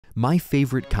My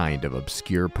favorite kind of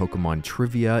obscure Pokemon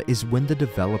trivia is when the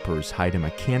developers hide a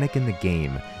mechanic in the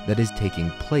game that is taking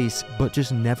place but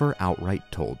just never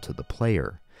outright told to the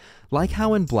player. Like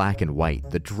how in Black and White,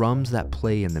 the drums that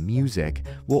play in the music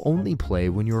will only play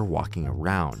when you are walking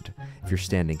around. If you're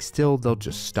standing still, they'll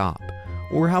just stop.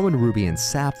 Or how in Ruby and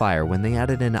Sapphire, when they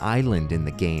added an island in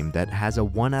the game that has a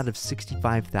 1 out of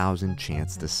 65,000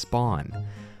 chance to spawn.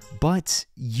 But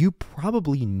you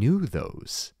probably knew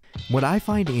those. What I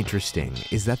find interesting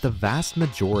is that the vast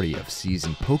majority of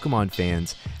seasoned Pokemon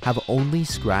fans have only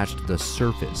scratched the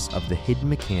surface of the hidden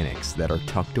mechanics that are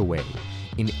tucked away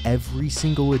in every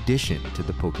single addition to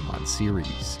the Pokemon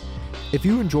series. If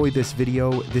you enjoyed this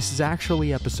video, this is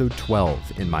actually episode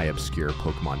 12 in my Obscure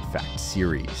Pokemon Facts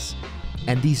series.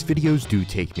 And these videos do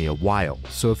take me a while,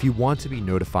 so if you want to be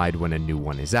notified when a new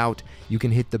one is out, you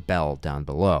can hit the bell down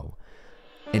below.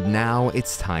 And now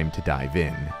it's time to dive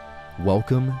in.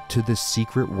 Welcome to the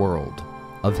secret world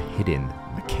of hidden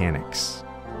mechanics.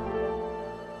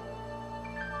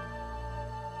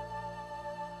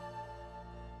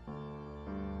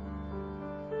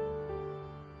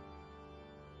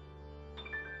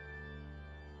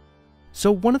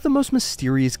 So one of the most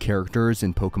mysterious characters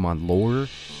in Pokemon lore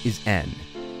is N.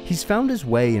 He's found his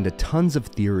way into tons of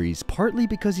theories, partly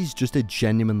because he's just a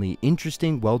genuinely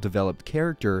interesting, well-developed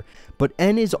character, but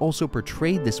N is also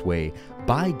portrayed this way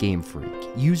by Game Freak,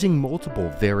 using multiple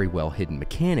very well-hidden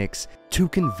mechanics to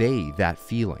convey that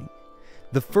feeling.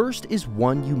 The first is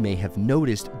one you may have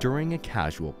noticed during a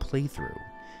casual playthrough.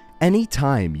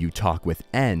 Anytime you talk with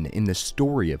N in the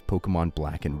story of Pokemon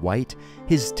Black and White,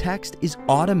 his text is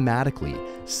automatically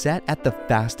set at the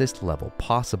fastest level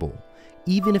possible.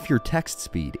 Even if your text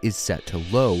speed is set to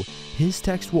low, his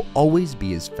text will always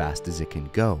be as fast as it can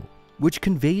go, which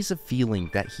conveys a feeling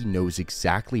that he knows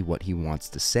exactly what he wants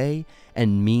to say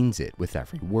and means it with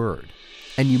every word.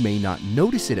 And you may not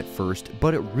notice it at first,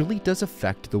 but it really does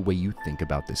affect the way you think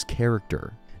about this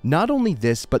character. Not only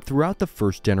this, but throughout the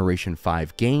first Generation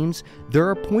 5 games, there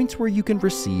are points where you can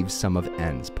receive some of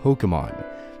N's Pokemon,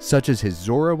 such as his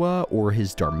Zorua or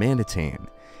his Darmanitan.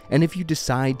 And if you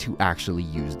decide to actually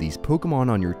use these Pokemon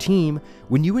on your team,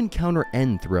 when you encounter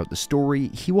N throughout the story,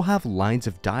 he will have lines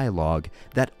of dialogue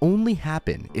that only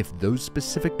happen if those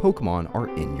specific Pokemon are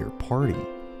in your party.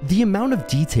 The amount of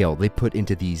detail they put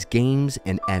into these games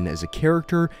and N as a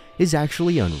character is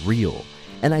actually unreal,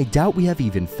 and I doubt we have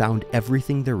even found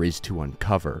everything there is to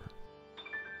uncover.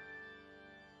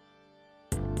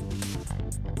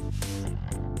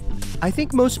 I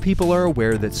think most people are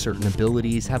aware that certain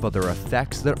abilities have other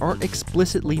effects that aren't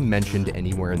explicitly mentioned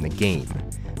anywhere in the game.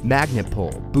 Magnet Pull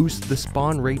boosts the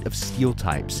spawn rate of steel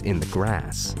types in the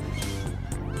grass.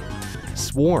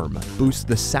 Swarm boosts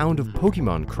the sound of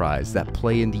Pokemon cries that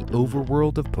play in the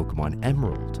overworld of Pokemon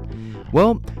Emerald.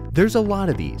 Well, there's a lot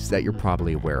of these that you're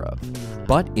probably aware of,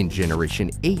 but in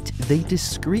Generation 8, they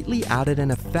discreetly added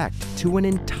an effect to an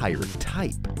entire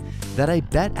type that I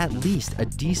bet at least a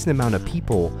decent amount of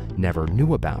people never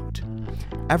knew about.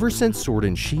 Ever since Sword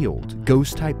and Shield,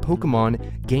 Ghost-type Pokemon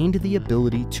gained the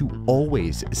ability to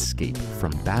always escape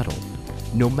from battle.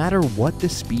 No matter what the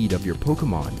speed of your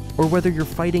Pokemon, or whether you're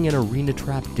fighting an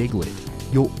arena-trapped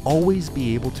Diglett, you'll always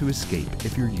be able to escape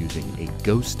if you're using a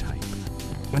Ghost-type.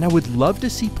 And I would love to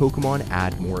see Pokemon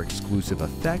add more exclusive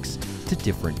effects to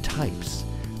different types.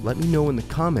 Let me know in the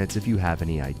comments if you have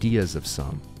any ideas of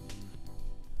some.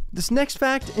 This next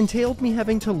fact entailed me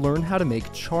having to learn how to make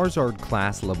Charizard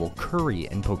class level Curry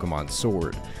in Pokemon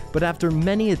Sword, but after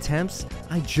many attempts,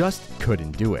 I just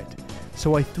couldn't do it.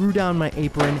 So I threw down my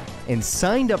apron and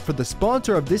signed up for the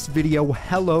sponsor of this video,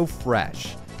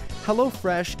 HelloFresh.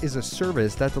 HelloFresh is a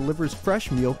service that delivers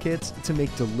fresh meal kits to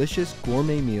make delicious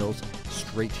gourmet meals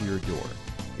straight to your door.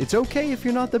 It's okay if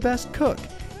you're not the best cook.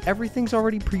 Everything's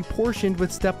already pre-portioned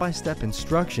with step-by-step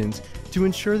instructions to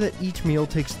ensure that each meal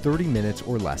takes 30 minutes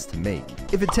or less to make.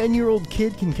 If a 10-year-old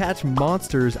kid can catch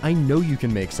monsters, I know you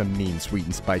can make some mean sweet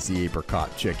and spicy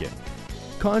apricot chicken.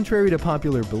 Contrary to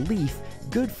popular belief,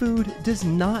 good food does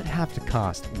not have to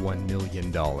cost $1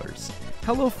 million.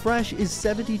 HelloFresh is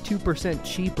 72%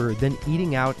 cheaper than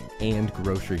eating out and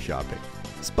grocery shopping.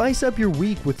 Spice up your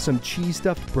week with some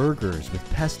cheese-stuffed burgers with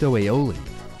pesto aioli,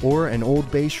 or an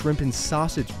Old Bay shrimp and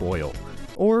sausage boil,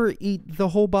 or eat the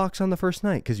whole box on the first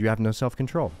night because you have no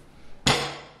self-control.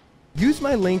 Use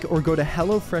my link or go to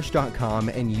HelloFresh.com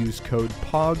and use code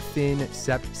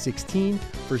POGFINSEPT16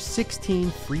 for 16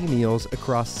 free meals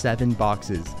across 7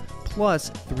 boxes,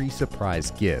 plus 3 surprise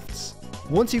gifts.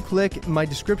 Once you click, my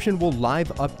description will live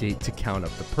update to count up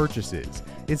the purchases.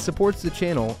 It supports the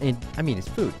channel, and I mean, it's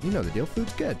food. You know the deal,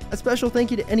 food's good. A special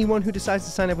thank you to anyone who decides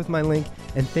to sign up with my link,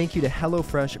 and thank you to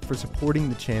HelloFresh for supporting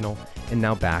the channel. And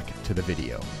now back to the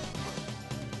video.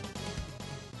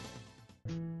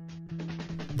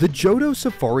 The Johto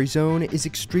Safari Zone is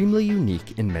extremely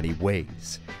unique in many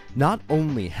ways. Not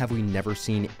only have we never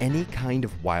seen any kind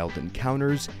of wild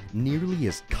encounters nearly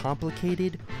as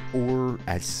complicated or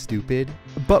as stupid,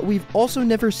 but we've also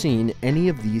never seen any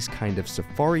of these kind of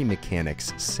safari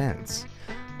mechanics since.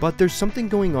 But there's something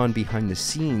going on behind the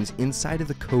scenes inside of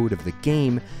the code of the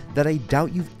game that I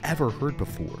doubt you've ever heard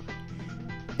before.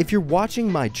 If you're watching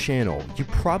my channel, you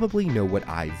probably know what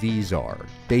IVs are,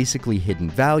 basically hidden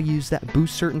values that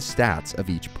boost certain stats of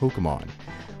each Pokemon.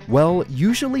 Well,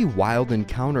 usually wild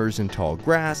encounters in tall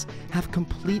grass have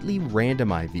completely random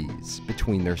IVs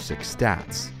between their 6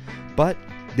 stats. But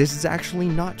this is actually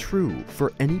not true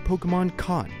for any Pokemon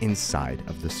caught inside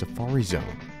of the Safari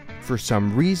Zone. For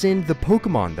some reason, the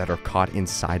Pokemon that are caught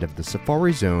inside of the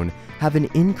Safari Zone have an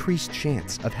increased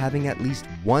chance of having at least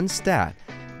one stat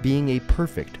being a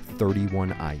perfect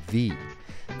 31 IV.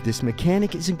 This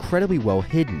mechanic is incredibly well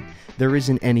hidden. There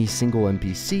isn't any single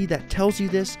NPC that tells you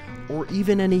this, or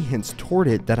even any hints toward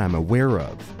it that I'm aware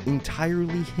of,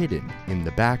 entirely hidden in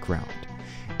the background.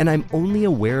 And I'm only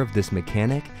aware of this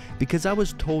mechanic because I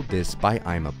was told this by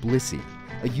I'm a Blissey,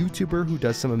 a YouTuber who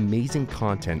does some amazing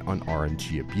content on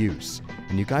RNG abuse,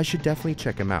 and you guys should definitely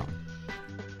check him out.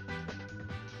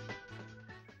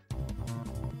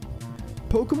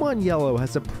 Pokemon Yellow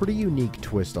has a pretty unique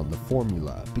twist on the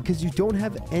formula because you don't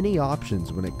have any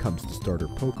options when it comes to starter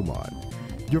Pokemon.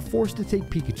 You're forced to take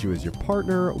Pikachu as your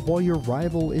partner, while your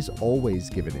rival is always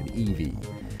given an Eevee.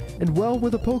 And well,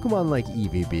 with a Pokemon like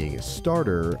Eevee being a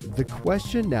starter, the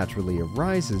question naturally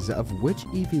arises of which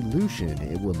evolution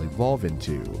it will evolve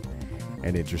into.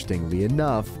 And interestingly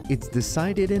enough, it's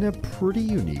decided in a pretty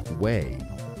unique way.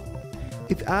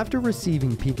 If after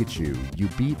receiving Pikachu, you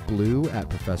beat Blue at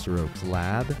Professor Oak's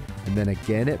lab, and then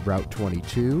again at Route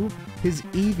 22, his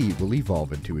Eevee will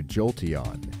evolve into a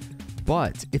Jolteon.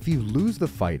 But if you lose the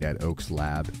fight at Oak's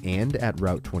lab and at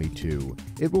Route 22,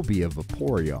 it will be a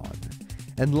Vaporeon.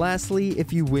 And lastly,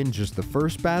 if you win just the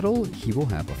first battle, he will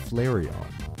have a Flareon.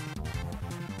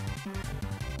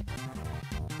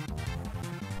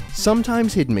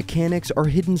 Sometimes hidden mechanics are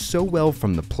hidden so well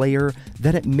from the player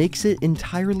that it makes it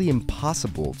entirely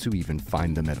impossible to even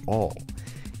find them at all.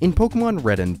 In Pokemon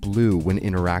Red and Blue, when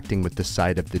interacting with the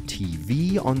side of the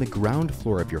TV on the ground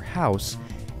floor of your house,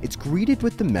 it's greeted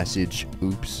with the message,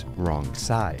 "Oops, wrong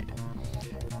side."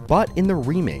 But in the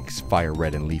remakes, Fire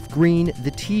Red and Leaf Green,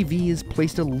 the TV is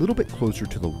placed a little bit closer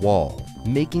to the wall,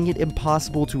 making it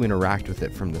impossible to interact with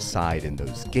it from the side in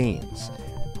those games.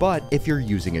 But if you're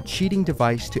using a cheating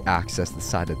device to access the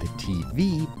side of the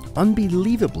TV,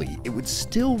 unbelievably, it would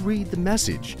still read the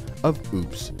message of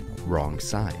 "Oops, wrong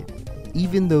side,"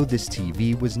 even though this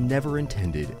TV was never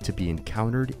intended to be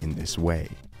encountered in this way.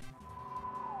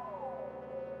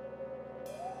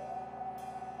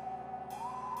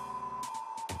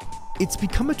 It's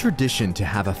become a tradition to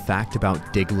have a fact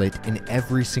about Diglett in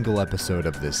every single episode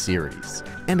of this series,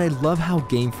 and I love how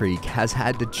Game Freak has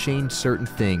had to change certain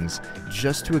things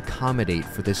just to accommodate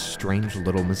for this strange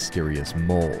little mysterious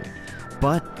mole.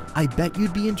 But I bet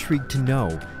you'd be intrigued to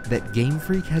know that Game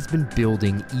Freak has been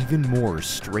building even more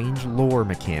strange lore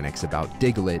mechanics about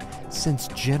Diglett since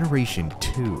Generation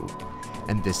 2.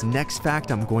 And this next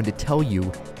fact I'm going to tell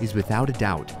you is without a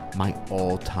doubt my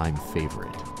all-time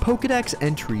favorite. Pokédex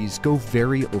entries go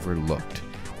very overlooked,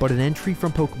 but an entry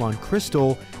from Pokemon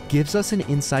Crystal gives us an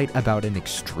insight about an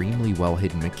extremely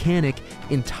well-hidden mechanic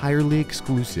entirely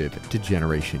exclusive to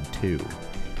Generation 2.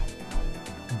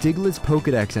 Diglett's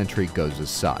Pokédex entry goes as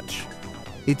such.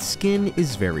 Its skin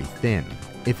is very thin.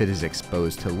 If it is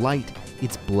exposed to light,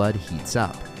 its blood heats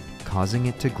up, causing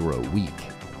it to grow weak.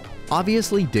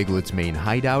 Obviously, Diglett's main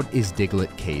hideout is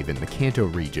Diglett Cave in the Kanto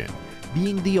region,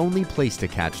 being the only place to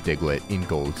catch Diglett in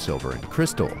Gold, Silver, and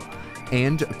Crystal.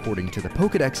 And according to the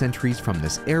Pokédex entries from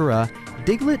this era,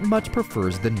 Diglett much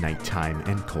prefers the nighttime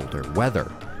and colder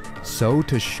weather. So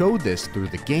to show this through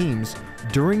the games,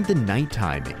 during the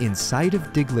nighttime inside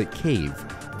of Diglett Cave,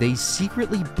 they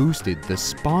secretly boosted the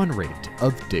spawn rate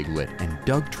of Diglett and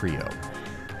Dugtrio.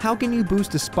 How can you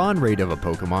boost the spawn rate of a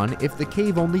Pokemon if the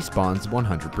cave only spawns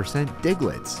 100%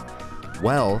 Digletts?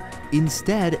 Well,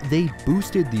 instead, they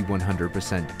boosted the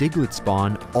 100% Diglett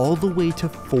spawn all the way to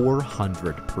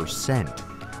 400%,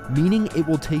 meaning it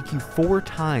will take you 4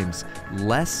 times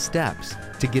less steps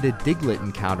to get a Diglett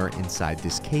encounter inside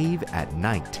this cave at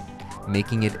night,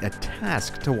 making it a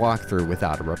task to walk through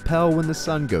without a rappel when the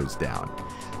sun goes down.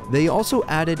 They also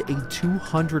added a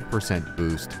 200%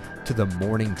 boost to the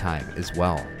morning time as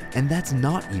well, and that's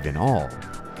not even all.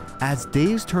 As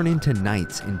days turn into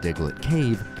nights in Diglett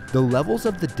Cave, the levels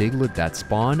of the Diglett that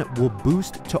spawn will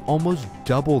boost to almost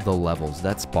double the levels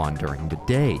that spawn during the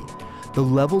day. The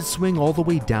levels swing all the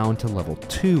way down to level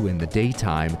 2 in the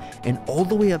daytime and all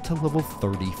the way up to level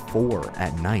 34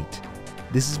 at night.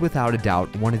 This is without a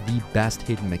doubt one of the best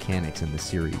hidden mechanics in the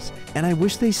series, and I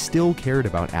wish they still cared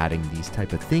about adding these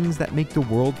type of things that make the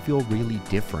world feel really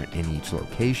different in each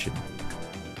location.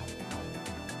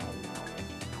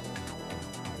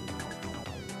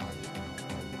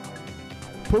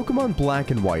 Pokemon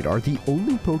Black and White are the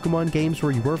only Pokemon games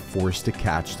where you are forced to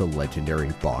catch the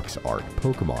legendary box art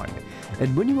Pokemon.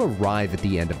 And when you arrive at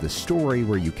the end of the story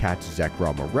where you catch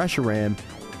Zekrom or Reshiram,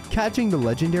 catching the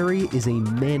legendary is a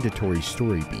mandatory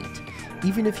story beat.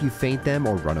 Even if you faint them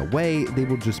or run away, they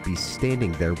will just be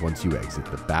standing there once you exit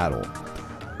the battle.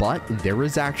 But there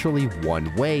is actually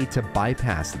one way to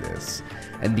bypass this,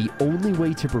 and the only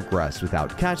way to progress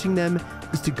without catching them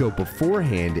is to go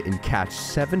beforehand and catch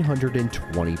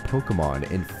 720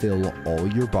 Pokemon and fill all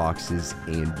your boxes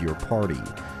and your party,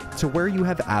 to where you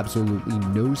have absolutely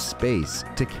no space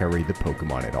to carry the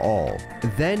Pokemon at all.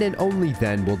 Then and only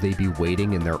then will they be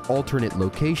waiting in their alternate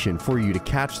location for you to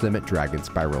catch them at Dragon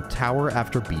Spiral Tower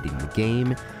after beating the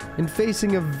game and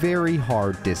facing a very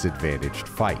hard disadvantaged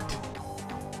fight.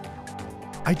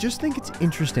 I just think it's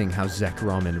interesting how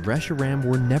Zekrom and Reshiram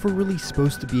were never really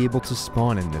supposed to be able to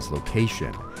spawn in this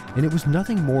location, and it was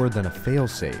nothing more than a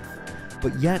failsafe.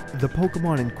 But yet, the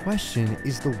Pokemon in question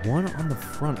is the one on the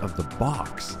front of the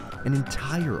box, an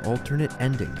entire alternate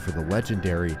ending for the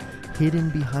legendary, hidden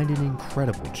behind an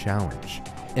incredible challenge.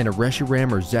 And a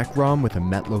Reshiram or Zekrom with a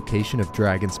met location of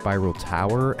Dragon Spiral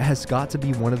Tower has got to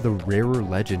be one of the rarer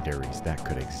legendaries that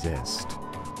could exist.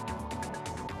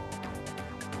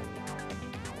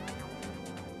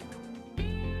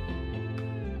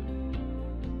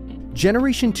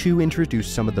 Generation 2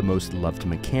 introduced some of the most loved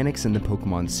mechanics in the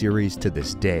Pokemon series to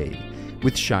this day,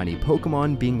 with shiny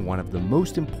Pokemon being one of the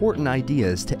most important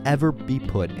ideas to ever be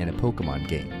put in a Pokemon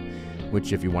game.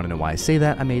 Which, if you want to know why I say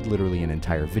that, I made literally an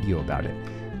entire video about it.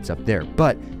 It's up there.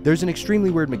 But there's an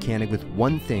extremely weird mechanic with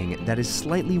one thing that is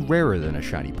slightly rarer than a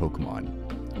shiny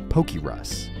Pokemon: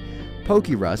 Pokérus.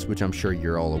 Pokérus, which I'm sure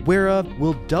you're all aware of,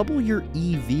 will double your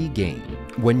EV gain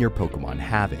when your Pokemon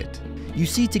have it. You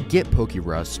see, to get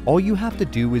Pokérus, all you have to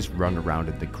do is run around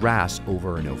in the grass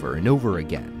over and over and over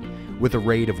again. With a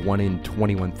rate of 1 in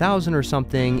 21,000 or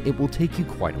something, it will take you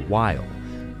quite a while.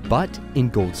 But in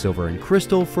Gold, Silver, and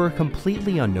Crystal, for a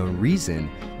completely unknown reason,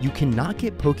 you cannot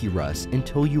get Pokérus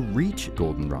until you reach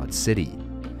Goldenrod City.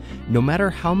 No matter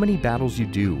how many battles you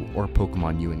do or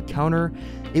Pokemon you encounter,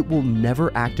 it will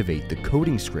never activate the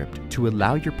coding script to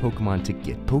allow your Pokemon to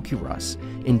get Pokérus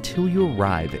until you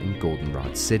arrive in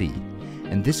Goldenrod City.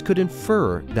 And this could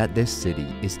infer that this city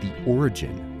is the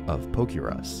origin of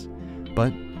Pokérus.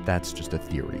 But that's just a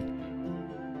theory.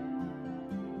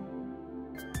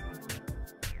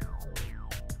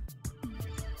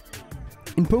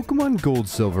 In Pokemon Gold,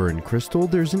 Silver, and Crystal,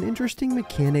 there's an interesting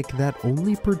mechanic that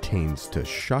only pertains to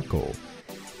Shuckle.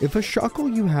 If a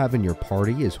Shuckle you have in your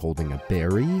party is holding a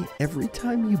berry, every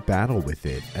time you battle with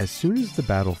it, as soon as the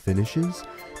battle finishes,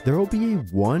 there will be a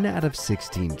 1 out of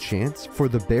 16 chance for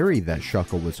the berry that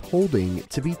Shuckle was holding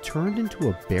to be turned into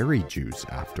a berry juice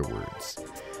afterwards.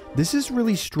 This is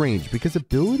really strange because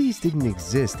abilities didn't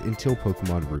exist until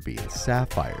Pokemon Ruby and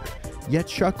Sapphire, yet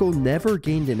Shuckle never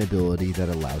gained an ability that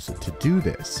allows it to do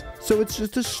this, so it's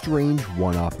just a strange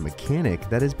one-off mechanic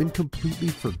that has been completely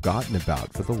forgotten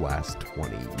about for the last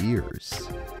 20 years.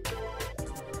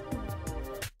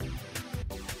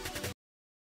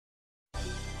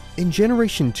 In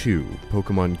Generation 2,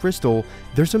 Pokemon Crystal,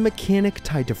 there's a mechanic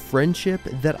tied to friendship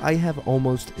that I have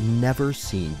almost never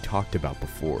seen talked about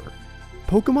before.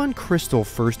 Pokemon Crystal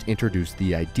first introduced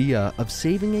the idea of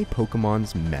saving a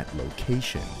Pokemon's met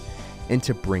location, and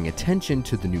to bring attention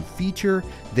to the new feature,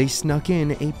 they snuck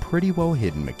in a pretty well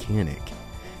hidden mechanic.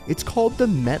 It's called the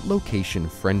Met Location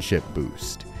Friendship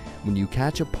Boost. When you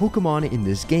catch a Pokemon in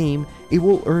this game, it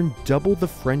will earn double the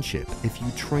friendship if you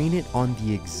train it on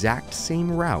the exact same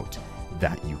route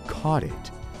that you caught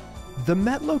it. The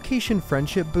Met Location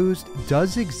Friendship Boost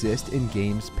does exist in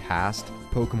games past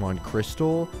Pokemon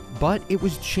Crystal, but it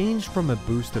was changed from a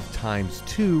boost of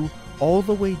 ×2 all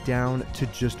the way down to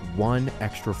just 1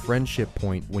 extra friendship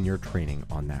point when you're training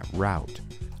on that route.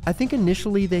 I think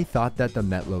initially they thought that the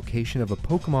met location of a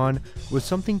Pokemon was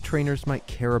something trainers might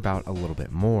care about a little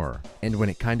bit more, and when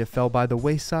it kind of fell by the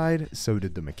wayside, so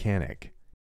did the mechanic.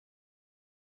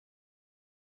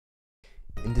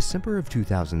 In December of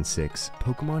 2006,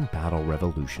 Pokémon Battle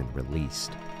Revolution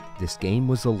released. This game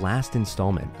was the last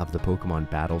installment of the Pokémon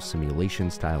Battle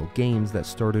Simulation-style games that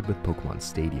started with Pokémon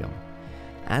Stadium.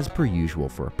 As per usual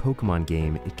for a Pokémon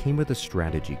game, it came with a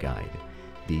strategy guide.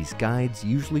 These guides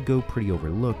usually go pretty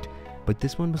overlooked, but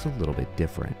this one was a little bit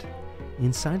different.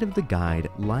 Inside of the guide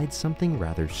lied something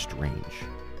rather strange.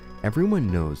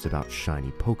 Everyone knows about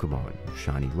shiny Pokémon,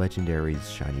 shiny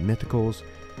legendaries, shiny mythicals,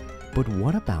 but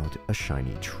what about a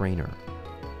shiny trainer?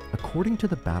 According to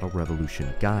the Battle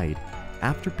Revolution guide,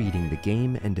 after beating the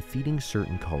game and defeating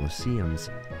certain Colosseums,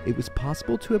 it was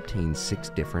possible to obtain 6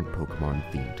 different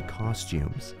Pokemon-themed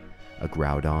costumes: a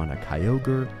Groudon, a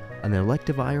Kyogre, an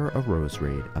Electivire, a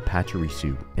Roserade, a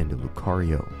Pachirisu, and a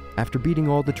Lucario. After beating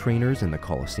all the trainers and the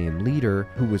Colosseum leader,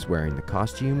 who was wearing the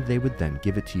costume, they would then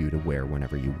give it to you to wear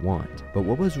whenever you want. But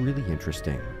what was really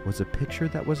interesting was a picture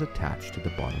that was attached to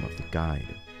the bottom of the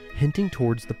guide, hinting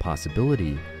towards the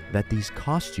possibility that these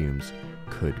costumes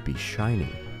could be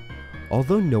shiny.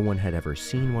 Although no one had ever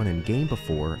seen one in game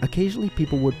before, occasionally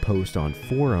people would post on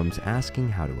forums asking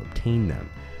how to obtain them.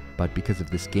 But because of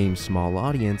this game's small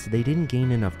audience, they didn't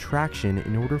gain enough traction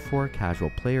in order for a casual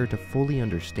player to fully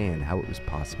understand how it was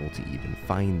possible to even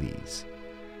find these.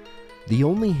 The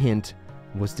only hint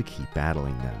was to keep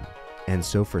battling them, and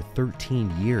so for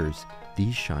 13 years,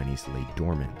 these shinies lay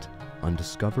dormant,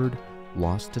 undiscovered,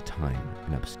 lost to time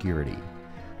and obscurity.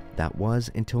 That was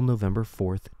until November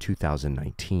 4th,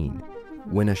 2019,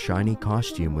 when a shiny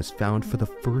costume was found for the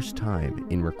first time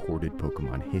in recorded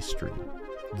Pokémon history.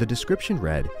 The description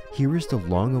read, "Here is the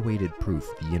long-awaited proof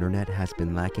the internet has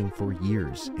been lacking for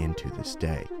years and to this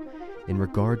day, in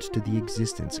regards to the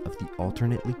existence of the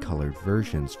alternately colored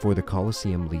versions for the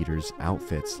Colosseum leaders'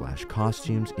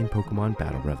 outfits/costumes in Pokémon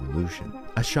Battle Revolution."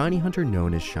 A shiny hunter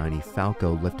known as Shiny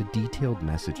Falco left a detailed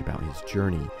message about his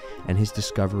journey and his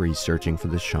discoveries searching for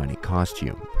the shiny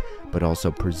costume, but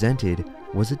also presented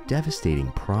was a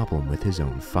devastating problem with his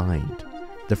own find.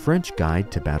 The French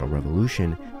guide to Battle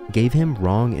Revolution gave him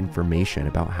wrong information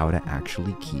about how to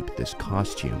actually keep this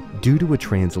costume, due to a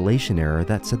translation error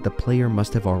that said the player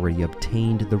must have already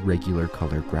obtained the regular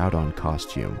color Groudon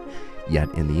costume, yet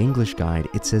in the English guide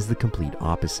it says the complete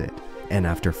opposite. And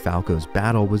after Falco's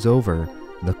battle was over,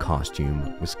 the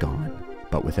costume was gone.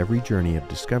 But with every journey of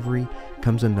discovery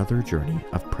comes another journey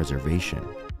of preservation.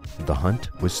 The hunt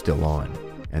was still on,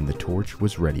 and the torch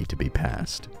was ready to be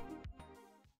passed.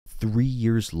 3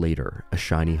 years later, a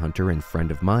shiny hunter and friend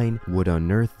of mine would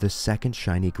unearth the second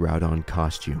shiny Groudon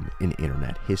costume in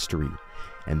internet history,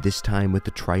 and this time with the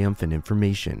triumphant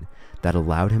information that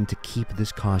allowed him to keep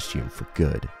this costume for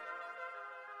good.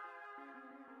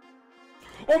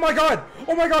 Oh my god!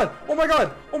 Oh my god! Oh my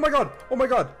god! Oh my god! Oh my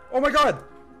god! Oh my god!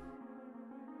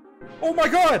 Oh my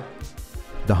god!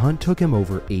 The hunt took him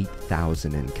over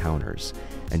 8,000 encounters,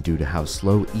 and due to how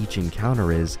slow each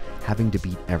encounter is, having to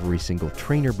beat every single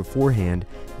trainer beforehand,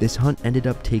 this hunt ended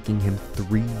up taking him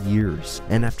 3 years.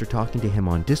 And after talking to him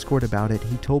on Discord about it,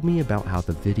 he told me about how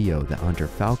the video that Hunter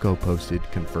Falco posted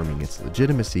confirming its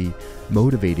legitimacy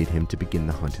motivated him to begin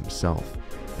the hunt himself,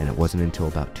 and it wasn't until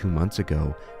about 2 months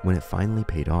ago when it finally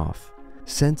paid off.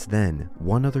 Since then,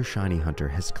 one other shiny hunter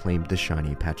has claimed the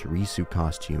shiny Pachirisu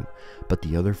costume, but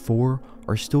the other 4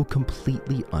 are still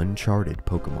completely uncharted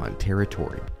Pokemon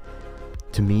territory.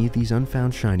 To me, these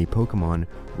unfound shiny Pokemon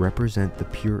represent the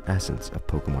pure essence of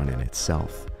Pokemon in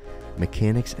itself.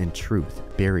 Mechanics and truth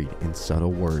buried in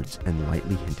subtle words and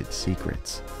lightly hinted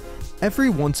secrets.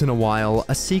 Every once in a while,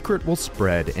 a secret will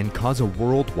spread and cause a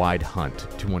worldwide hunt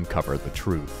to uncover the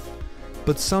truth.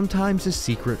 But sometimes a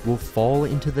secret will fall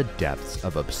into the depths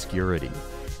of obscurity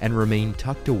and remain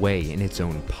tucked away in its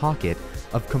own pocket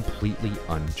of completely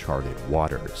uncharted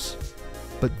waters.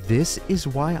 But this is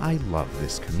why I love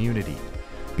this community,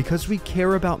 because we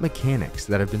care about mechanics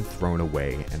that have been thrown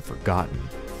away and forgotten.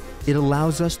 It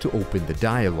allows us to open the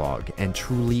dialogue and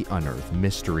truly unearth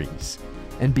mysteries,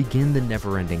 and begin the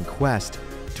never-ending quest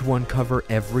to uncover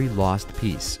every lost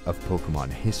piece of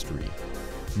Pokemon history,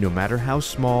 no matter how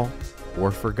small or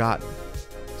forgotten.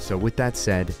 So with that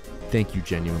said, thank you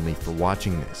genuinely for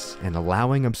watching this and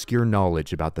allowing obscure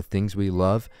knowledge about the things we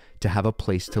love to have a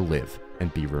place to live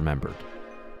and be remembered.